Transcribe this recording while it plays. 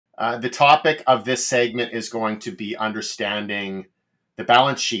The topic of this segment is going to be understanding the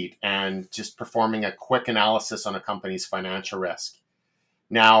balance sheet and just performing a quick analysis on a company's financial risk.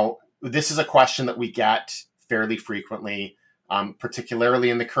 Now, this is a question that we get fairly frequently, particularly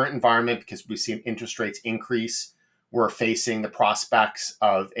in the current environment because we've seen interest rates increase. We're facing the prospects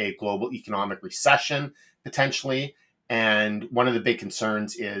of a global economic recession potentially. And one of the big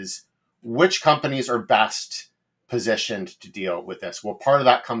concerns is which companies are best positioned to deal with this. Well, part of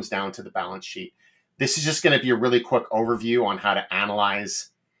that comes down to the balance sheet. This is just going to be a really quick overview on how to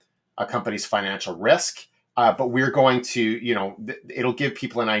analyze a company's financial risk. But we're going to, it'll give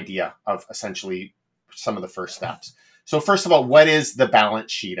people an idea of essentially some of the first steps. So first of all, what is the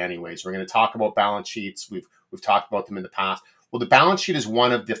balance sheet anyways? We're going to talk about balance sheets. We've talked about them in the past. Well, the balance sheet is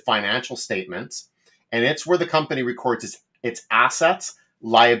one of the financial statements, and it's where the company records its assets,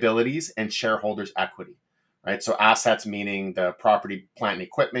 liabilities, and shareholders' equity, right? So assets meaning the property, plant, and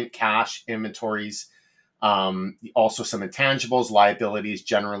equipment, cash, inventories, also some intangibles, liabilities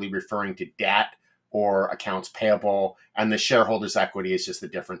generally referring to debt or accounts payable, and the shareholders' equity is just the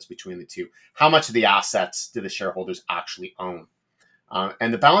difference between the two. How much of the assets do the shareholders actually own?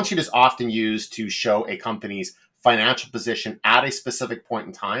 And the balance sheet is often used to show a company's financial position at a specific point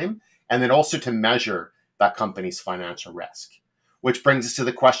in time, and then also to measure that company's financial risk. Which brings us to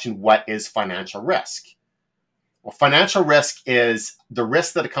the question, what is financial risk? Well, financial risk is the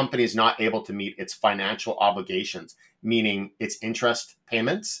risk that a company is not able to meet its financial obligations, meaning its interest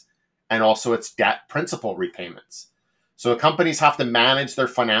payments and also its debt principal repayments. So companies have to manage their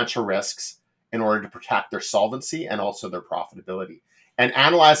financial risks in order to protect their solvency and also their profitability. And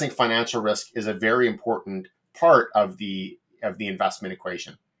analyzing financial risk is a very important part of the investment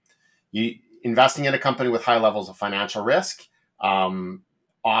equation. Investing in a company with high levels of financial risk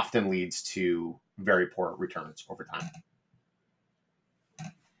often leads to very poor returns over time.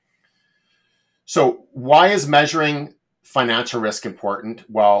 So why is measuring financial risk important?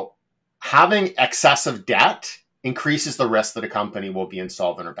 Well, having excessive debt increases the risk that a company will be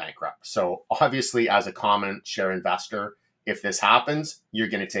insolvent or bankrupt. So obviously, as a common share investor, if this happens, you're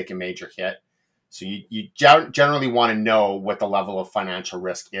going to take a major hit. So you generally want to know what the level of financial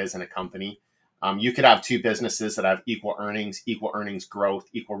risk is in a company. You could have two businesses that have equal earnings growth,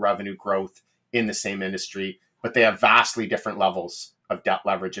 equal revenue growth in the same industry, but they have vastly different levels of debt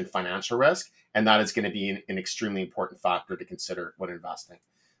leverage and financial risk. And that is going to be an extremely important factor to consider when investing.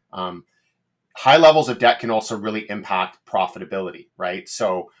 High levels of debt can also really impact profitability, right?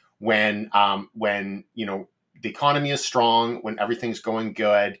 So when the economy is strong, when everything's going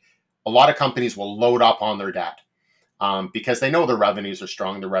good, a lot of companies will load up on their debt because they know their revenues are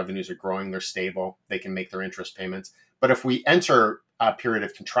strong, their revenues are growing, they're stable, they can make their interest payments. But if we enter a period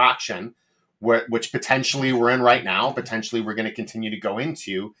of contraction, which potentially we're in right now, potentially we're going to continue to go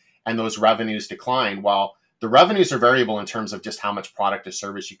into, and those revenues decline, well, the revenues are variable in terms of just how much product or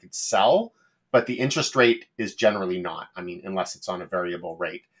service you could sell, but the interest rate is generally not. I mean, unless it's on a variable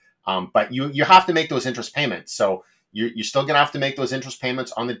rate. But you have to make those interest payments. So you're still going to have to make those interest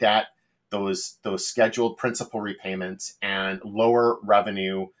payments on the debt, those scheduled principal repayments, and lower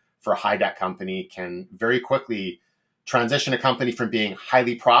revenue for a high debt company can very quickly transition a company from being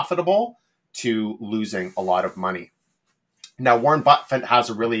highly profitable to losing a lot of money. Now, Warren Buffett has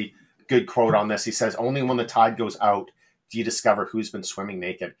a really good quote on this. He says, "Only when the tide goes out do you discover who's been swimming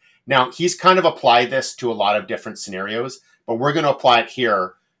naked." Now, he's kind of applied this to a lot of different scenarios, but we're going to apply it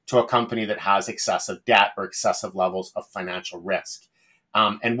here to a company that has excessive debt or excessive levels of financial risk.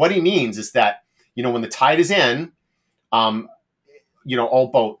 And what he means is that, when the tide is in, all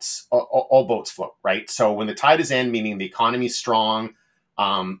boats float, right? So when the tide is in, meaning the economy is strong,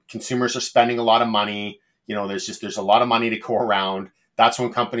 consumers are spending a lot of money, there's a lot of money to go around. That's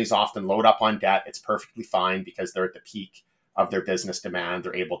when companies often load up on debt. It's perfectly fine because they're at the peak of their business demand.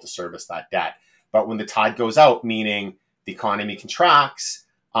 They're able to service that debt. But when the tide goes out, meaning the economy contracts,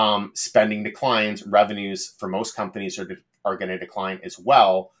 spending declines, revenues for most companies are going to decline as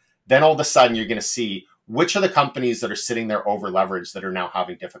well, then all of a sudden you're going to see which are the companies that are sitting there over leveraged that are now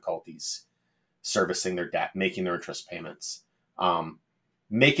having difficulties servicing their debt, making their interest payments,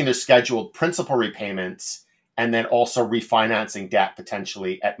 making their scheduled principal repayments, and then also refinancing debt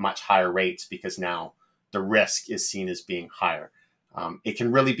potentially at much higher rates because now the risk is seen as being higher. It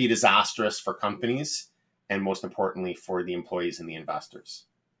can really be disastrous for companies and most importantly for the employees and the investors.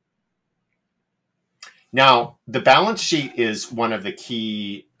 Now, the balance sheet is one of the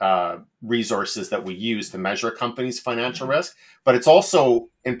key resources that we use to measure a company's financial risk, but it's also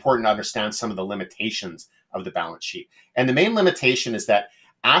important to understand some of the limitations of the balance sheet. And the main limitation is that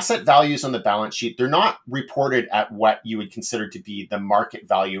asset values on the balance sheet, they're not reported at what you would consider to be the market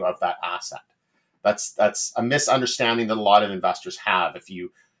value of that asset. That's a misunderstanding that a lot of investors have. If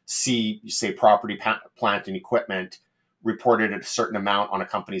you see, you say, property, plant, and equipment reported at a certain amount on a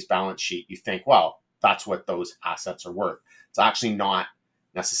company's balance sheet, you think, well, that's what those assets are worth. It's actually not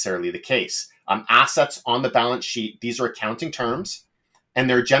necessarily the case. Assets on the balance sheet, these are accounting terms, and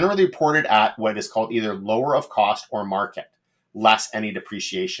they're generally reported at what is called either lower of cost or market, less any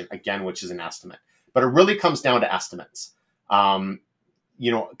depreciation, again, which is an estimate. But it really comes down to estimates.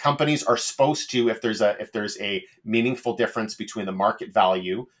 Companies are supposed to, if there's a meaningful difference between the market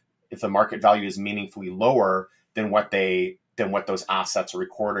value, if the market value is meaningfully lower than what those assets are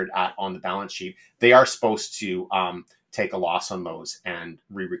recorded at on the balance sheet, they are supposed to take a loss on those and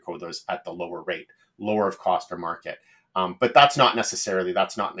re-record those at the lower rate, lower of cost or market. But that's not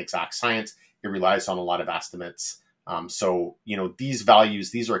an exact science. It relies on a lot of estimates. So these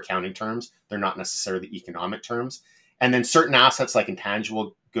values, these are accounting terms. They're not necessarily economic terms. And then certain assets like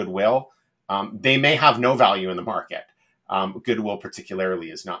intangible goodwill, they may have no value in the market. Goodwill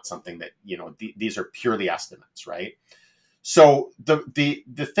particularly is not something that, these are purely estimates, right? So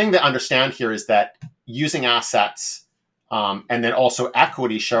the thing to understand here is that using assets and then also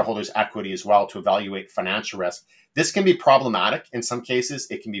equity, shareholders' equity as well, to evaluate financial risk, this can be problematic in some cases.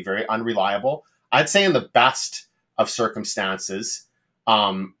 It can be very unreliable. I'd say in the best of circumstances,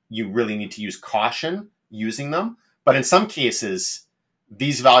 you really need to use caution using them. But in some cases,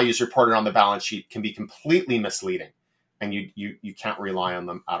 these values reported on the balance sheet can be completely misleading, and you can't rely on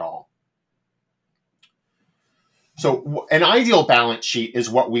them at all. So an ideal balance sheet is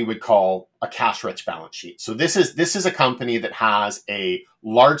what we would call a cash-rich balance sheet. So this is a company that has a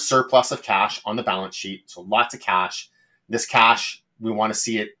large surplus of cash on the balance sheet, so lots of cash. This cash, we want to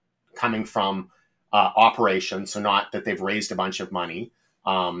see it coming from operations, so not that they've raised a bunch of money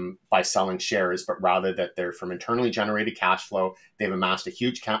by selling shares, but rather that they're from internally generated cash flow. They've amassed a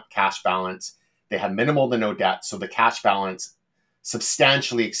huge cash balance. They have minimal to no debt, so the cash balance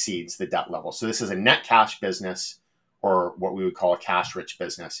substantially exceeds the debt level. So this is a net cash business, or what we would call a cash-rich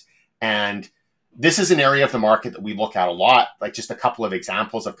business. And this is an area of the market that we look at a lot, like just a couple of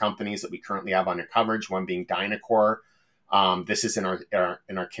examples of companies that we currently have under coverage, one being Dynacore. This is in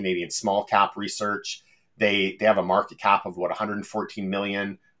our Canadian small cap research. They have a market cap of what, 114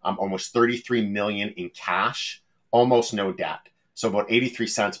 million, almost 33 million in cash, almost no debt. So about 83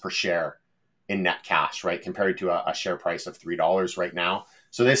 cents per share in net cash, right? Compared to a share price of $3 right now.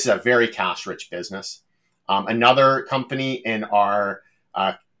 So this is a very cash-rich business. Another company in our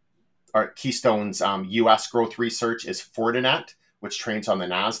Keystone's U.S. growth research is Fortinet, which trades on the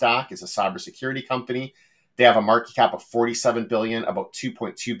NASDAQ. It's a cybersecurity company. They have a market cap of 47 billion, about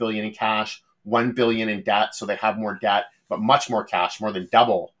 2.2 billion in cash, 1 billion in debt. So they have more debt, but much more cash, more than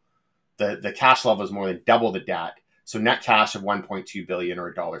double. The cash level is more than double the debt. So net cash of 1.2 billion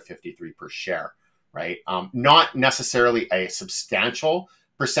or $1.53 per share, right? Not necessarily a substantial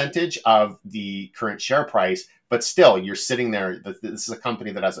percentage of the current share price, but still you're sitting there. This is a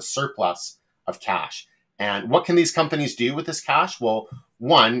company that has a surplus of cash. And what can these companies do with this cash? Well,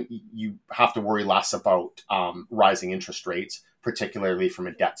 one, you have to worry less about rising interest rates, particularly from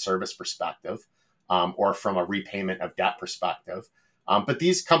a debt service perspective or from a repayment of debt perspective. But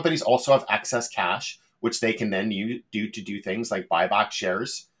these companies also have excess cash, which they can then do things like buy back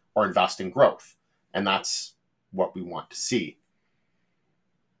shares or invest in growth. And that's what we want to see.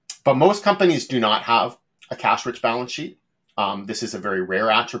 But most companies do not have a cash-rich balance sheet. This is a very rare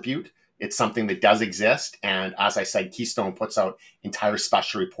attribute. It's something that does exist. And as I said, Keystone puts out entire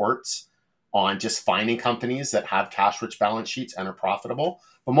special reports on just finding companies that have cash-rich balance sheets and are profitable.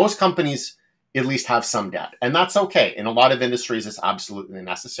 But most companies at least have some debt. And that's okay. In a lot of industries, it's absolutely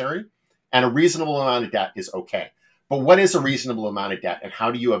necessary. And a reasonable amount of debt is okay. But what is a reasonable amount of debt, and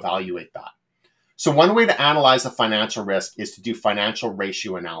how do you evaluate that? So one way to analyze a financial risk is to do financial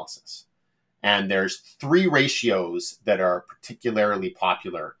ratio analysis. And there's 3 ratios that are particularly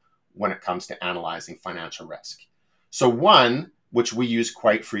popular when it comes to analyzing financial risk. So one, which we use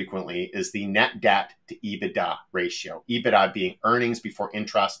quite frequently, is the net debt to EBITDA ratio. EBITDA being earnings before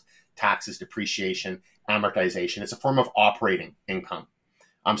interest, taxes, depreciation, amortization. It's a form of operating income.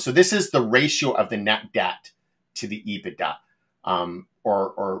 So this is the ratio of the net debt to the EBITDA,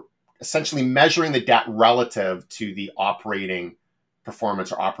 or essentially measuring the debt relative to the operating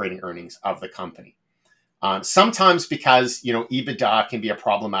performance or operating earnings of the company. Sometimes because, EBITDA can be a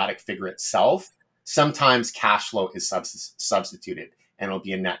problematic figure itself, sometimes cash flow is substituted and it'll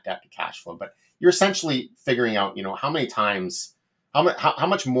be a net debt to cash flow. But you're essentially figuring out, how many times, how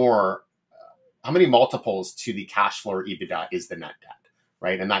many multiples to the cash flow or EBITDA is the net debt,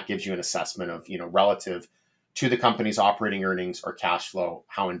 right? And that gives you an assessment of, relative to the company's operating earnings or cash flow,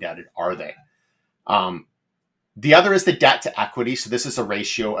 how indebted are they? The other is the debt to equity. So this is a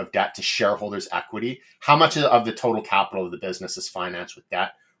ratio of debt to shareholders' equity. How much of the total capital of the business is financed with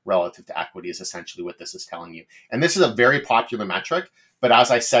debt relative to equity is essentially what this is telling you. And this is a very popular metric. But as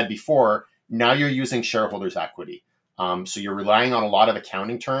I said before, now you're using shareholders' equity. So you're relying on a lot of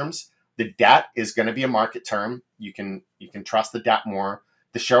accounting terms. The debt is going to be a market term. You can trust the debt more.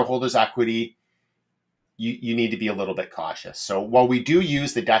 The shareholders' equity, you need to be a little bit cautious. So while we do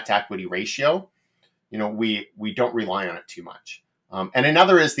use the debt to equity ratio, we don't rely on it too much. And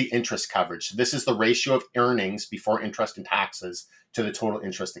another is the interest coverage. So this is the ratio of earnings before interest and taxes to the total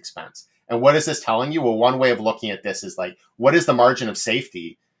interest expense. And what is this telling you? Well, one way of looking at this is like, what is the margin of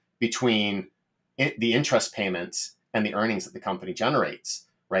safety between the interest payments and the earnings that the company generates,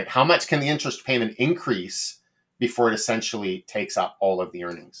 right? How much can the interest payment increase before it essentially takes up all of the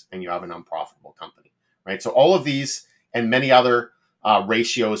earnings and you have an unprofitable company, right? So all of these and many other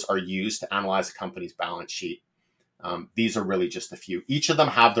ratios are used to analyze a company's balance sheet. These are really just a few. Each of them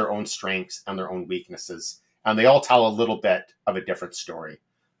have their own strengths and their own weaknesses, and they all tell a little bit of a different story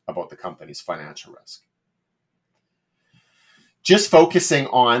about the company's financial risk. Just focusing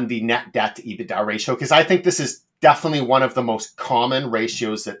on the net debt to EBITDA ratio, because I think this is definitely one of the most common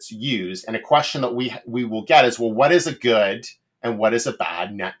ratios that's used. And a question that we will get is, well, what is a good and what is a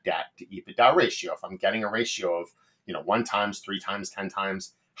bad net debt to EBITDA ratio? If I'm getting a ratio of 1 times, 3 times, 10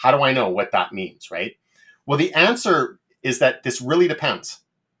 times, how do I know what that means, right? Well, the answer is that this really depends.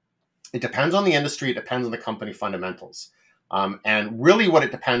 It depends on the industry. It depends on the company fundamentals. And really what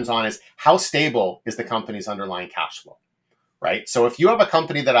it depends on is how stable is the company's underlying cash flow, right? So if you have a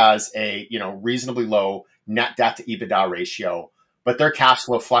company that has a reasonably low net debt to EBITDA ratio, but their cash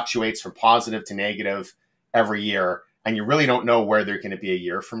flow fluctuates from positive to negative every year, and you really don't know where they're going to be a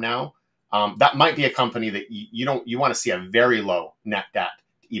year from now, that might be a company that you want to see a very low net debt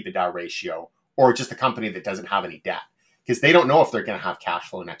to EBITDA ratio, or just a company that doesn't have any debt, because they don't know if they're going to have cash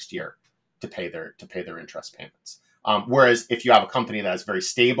flow next year to pay their interest payments. Whereas if you have a company that has very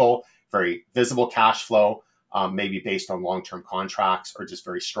stable, very visible cash flow, maybe based on long-term contracts or just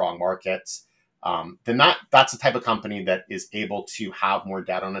very strong markets, then that's the type of company that is able to have more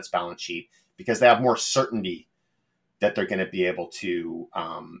debt on its balance sheet because they have more certainty that they're going to be able to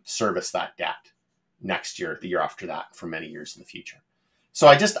service that debt next year, the year after that, for many years in the future. So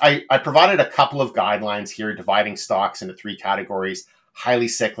I provided a couple of guidelines here, dividing stocks into 3 categories: highly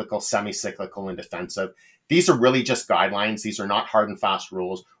cyclical, semi-cyclical, and defensive. These are really just guidelines. These are not hard and fast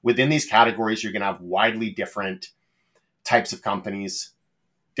rules. Within these categories, you're going to have widely different types of companies,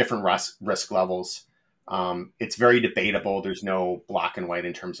 different risk levels. It's very debatable. There's no black and white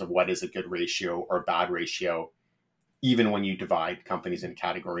in terms of what is a good ratio or a bad ratio, even when you divide companies into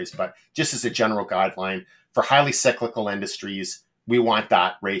categories. But just as a general guideline, for highly cyclical industries, we want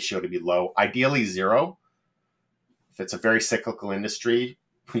that ratio to be low, ideally 0. If it's a very cyclical industry,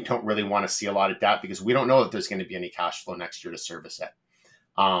 we don't really want to see a lot of debt because we don't know that there's going to be any cash flow next year to service it.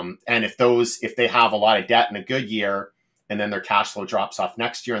 And if they have a lot of debt in a good year and then their cash flow drops off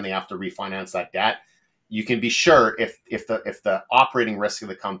next year and they have to refinance that debt, you can be sure if the operating risk of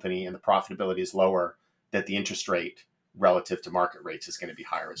the company and the profitability is lower, that the interest rate relative to market rates is going to be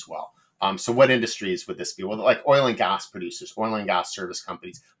higher as well. So what industries would this be? Well, like oil and gas producers, oil and gas service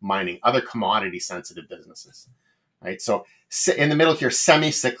companies, mining, other commodity sensitive businesses, right? So in the middle here,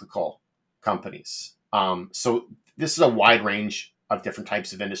 semi-cyclical companies. So this is a wide range of different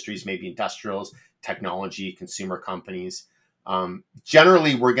types of industries, maybe industrials, technology, consumer companies.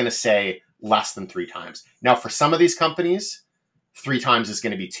 Generally, we're going to say less than 3 times. Now, for some of these companies, 3 times is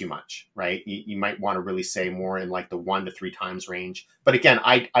going to be too much, right? You might want to really say more in like the 1 to 3 times range. But again,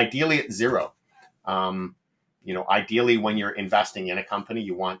 ideally at 0. Ideally when you're investing in a company,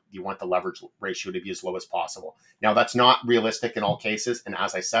 you want the leverage ratio to be as low as possible. Now, that's not realistic in all cases. And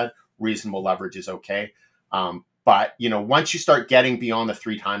as I said, reasonable leverage is okay. But once you start getting beyond the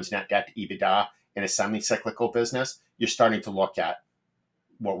 3 times net debt to EBITDA in a semi-cyclical business, you're starting to look at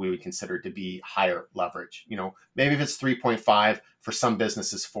what we would consider to be higher leverage. Maybe if it's 3.5, for some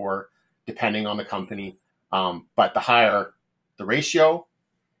businesses 4, depending on the company. But the higher the ratio,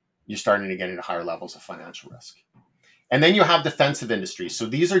 you're starting to get into higher levels of financial risk. And then you have defensive industries. So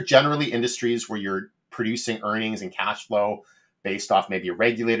these are generally industries where you're producing earnings and cash flow based off maybe a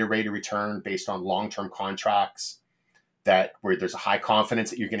regulated rate of return, based on long-term contracts where there's a high confidence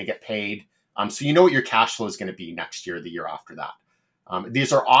that you're going to get paid. So you know what your cash flow is going to be next year, the year after that.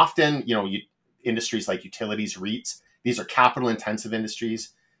 These are often, industries like utilities, REITs. These are capital intensive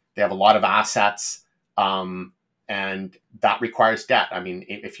industries. They have a lot of assets. And and that requires debt. I mean,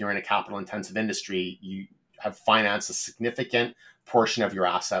 if you're in a capital intensive industry, you have financed a significant portion of your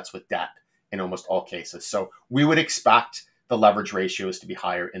assets with debt in almost all cases. So we would expect the leverage ratios to be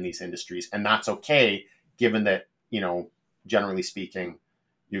higher in these industries. And that's okay, given that, generally speaking,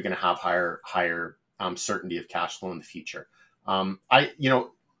 you're going to have higher certainty of cash flow in the future.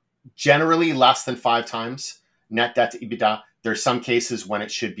 Generally less than 5 times net debt to EBITDA. There's some cases when it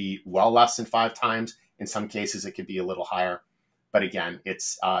should be well less than 5 times. In some cases, it could be a little higher. But again,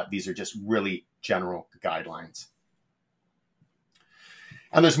 these are just really general guidelines.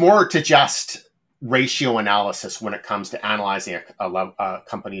 And there's more to just ratio analysis when it comes to analyzing a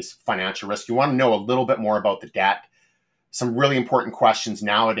company's financial risk. You want to know a little bit more about the debt. Some really important questions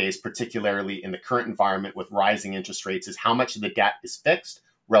nowadays, particularly in the current environment with rising interest rates, is how much of the debt is fixed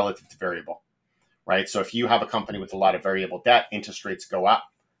relative to variable, right? So if you have a company with a lot of variable debt, interest rates go up.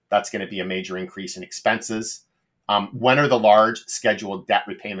 That's going to be a major increase in expenses. When are the large scheduled debt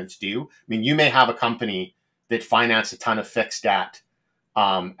repayments due? I mean, you may have a company that financed a ton of fixed debt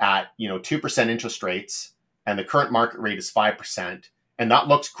at 2% interest rates, and the current market rate is 5%, and that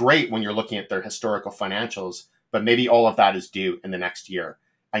looks great when you're looking at their historical financials. But maybe all of that is due in the next year,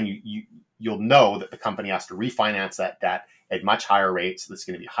 and you'll know that the company has to refinance that debt at much higher rates. That's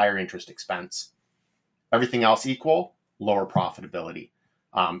going to be higher interest expense. Everything else equal, lower profitability.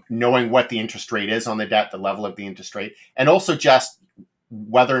 Knowing what the interest rate is on the debt, the level of the interest rate, and also just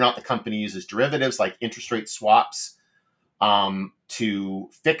whether or not the company uses derivatives like interest rate swaps to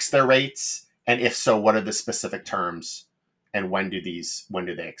fix their rates, and if so, what are the specific terms, and when do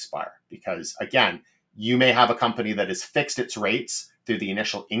they expire? Because again, you may have a company that has fixed its rates through the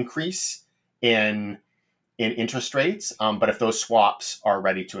initial increase in interest rates, but if those swaps are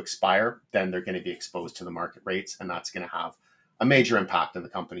ready to expire, then they're going to be exposed to the market rates, and that's going to have a major impact on the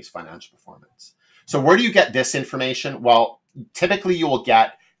company's financial performance. So where do you get this information? Well, typically you will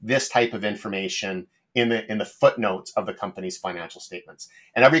get this type of information in the footnotes of the company's financial statements.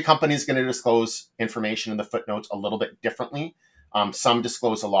 And every company is going to disclose information in the footnotes a little bit differently. Some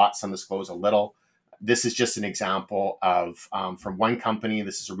disclose a lot, some disclose a little. This is just an example of, from one company,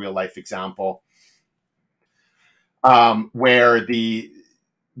 this is a real life example, where the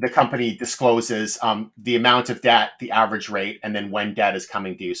company discloses the amount of debt, the average rate, and then when debt is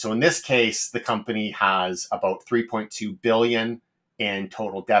coming due. So in this case, the company has about $3.2 billion in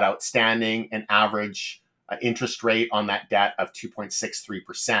total debt outstanding, an average interest rate on that debt of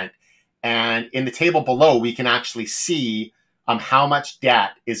 2.63%. And in the table below, we can actually see how much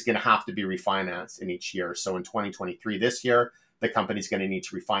debt is going to have to be refinanced in each year. So in 2023, this year, the company's going to need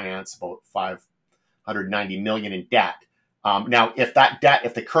to refinance about $590 million in debt. Now, if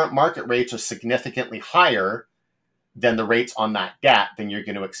the current market rates are significantly higher than the rates on that debt, then you're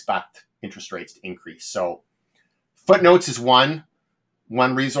going to expect interest rates to increase. So footnotes is one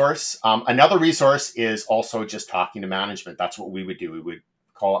resource. Another resource is also just talking to management. That's what we would do. We would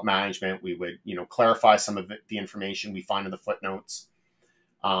call up management. We would, clarify some of the information we find in the footnotes.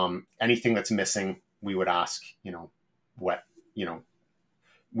 Anything that's missing, we would ask,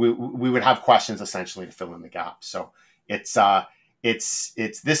 we would have questions essentially to fill in the gap. So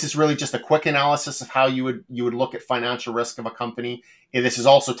this is really just a quick analysis of how you would look at financial risk of a company. And this is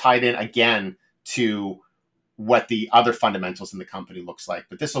also tied in again to what the other fundamentals in the company looks like.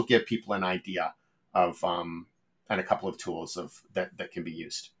 But this will give people an idea of and a couple of tools that can be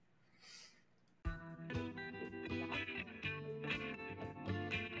used.